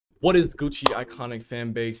What is Gucci iconic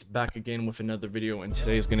fan base, back again with another video, and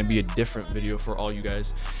today is going to be a different video for all you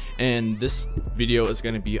guys. And this video is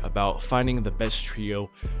going to be about finding the best trio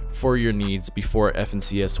for your needs before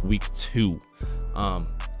FNCS week 2.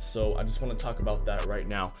 So I just want to talk about that right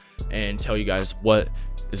now and tell you guys what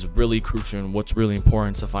is really crucial and what's really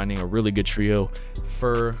important to finding a really good trio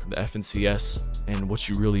for the FNCS and what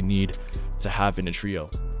you really need to have in a trio.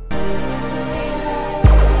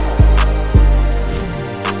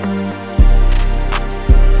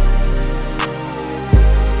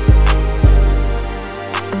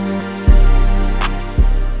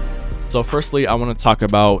 So firstly, I want to talk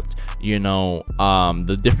about,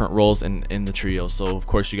 the different roles in the trio. So of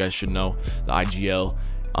course you guys should know the IGL.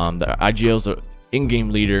 The IGL is an in-game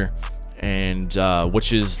leader, and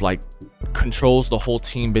which is like controls the whole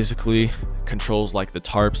team, basically controls like the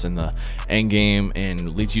tarps and the end game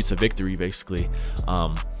and leads you to victory basically.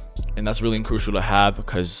 And that's really crucial to have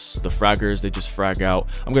because the fraggers, they just frag out.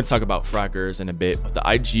 I'm going to talk about fraggers in a bit, but the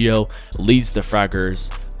IGL leads the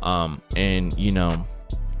fraggers, and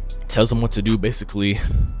tells them what to do basically.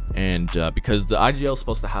 And because the IGL is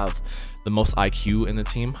supposed to have the most IQ in the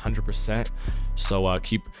team, 100%, so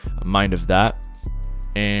keep mind of that.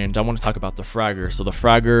 And I want to talk about the fraggers. So the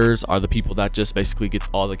fraggers are the people that just basically get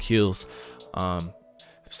all the kills. So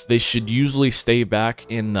they should usually stay back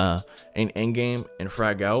in end game and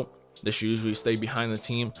frag out. They should usually stay behind the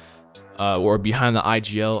team or behind the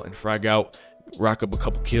IGL and frag out, rack up a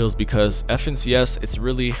couple kills, because FNCS, it's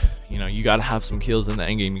really, you got to have some kills in the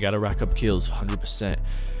end game. You got to rack up kills 100%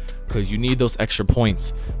 because you need those extra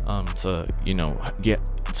points to get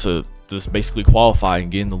to just basically qualify and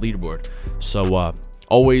get in the leaderboard. So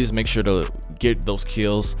always make sure to get those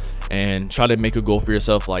kills and try to make a goal for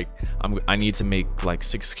yourself, like I need to make like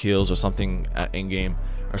 6 kills or something at end game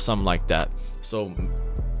or something like that. So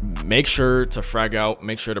make sure to frag out,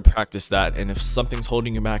 make sure to practice that. And if something's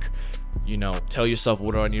holding you back, tell yourself,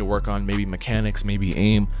 what do I need to work on? Maybe mechanics, maybe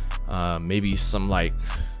aim, maybe some like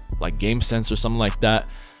game sense or something like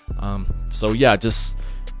that. So yeah, just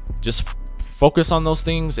focus on those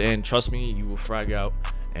things, and trust me, you will frag out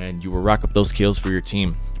and you will rack up those kills for your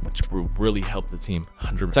team, which will really help the team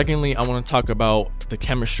 100%. Secondly, I want to talk about the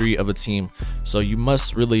chemistry of a team. So you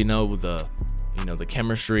must really know the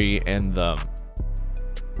chemistry and the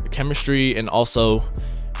chemistry, and also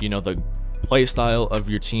the play style of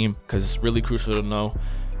your team, because it's really crucial to know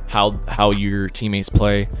how your teammates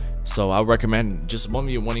play. So I recommend just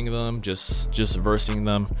winning them, just versing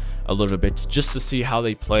them a little bit, just to see how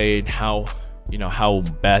they played, how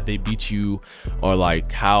bad they beat you, or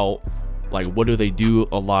what do they do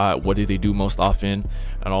a lot, what do they do most often,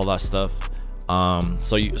 and all that stuff.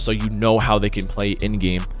 So you know how they can play in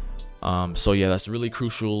game. So yeah, that's really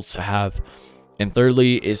crucial to have. And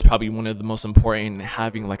thirdly is probably one of the most important,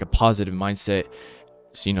 having like a positive mindset.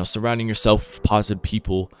 So surrounding yourself with positive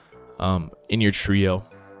people in your trio,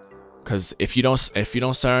 because if you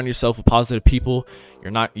don't surround yourself with positive people,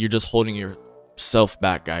 you're just holding yourself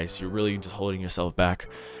back, guys. You're really just holding yourself back.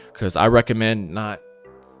 Because I recommend I'm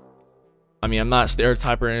not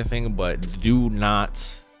stereotype or anything, but do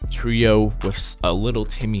not trio with little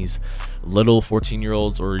Timmies, little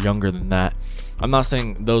 14-year-olds or younger than that. I'm not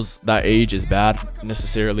saying that age is bad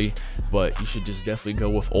necessarily, but you should just definitely go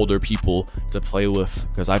with older people to play with,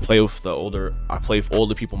 because I play with older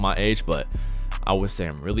people my age, but I would say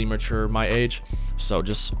I'm really mature my age. So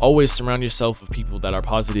just always surround yourself with people that are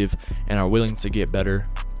positive and are willing to get better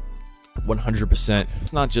 100%.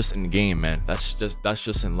 It's not just in the game, man. That's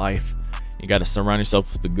just in life. You got to surround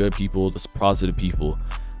yourself with the good people, the positive people.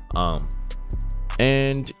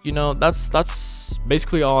 And that's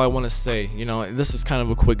basically all I want to say. This is kind of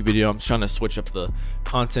a quick video. I'm trying to switch up the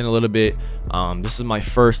content a little bit. This is my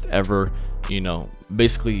first ever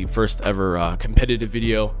first ever competitive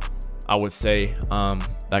video, I would say,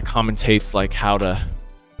 that commentates like how to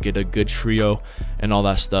get a good trio and all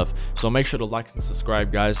that stuff. So make sure to like and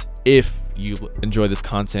subscribe, guys, if you enjoy this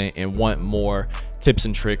content and want more tips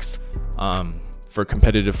and tricks for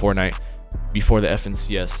competitive Fortnite before the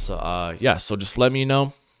FNCS. Yeah, so just let me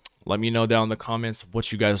know down in the comments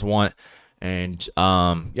what you guys want. And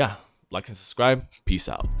yeah, like and subscribe. Peace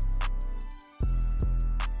out.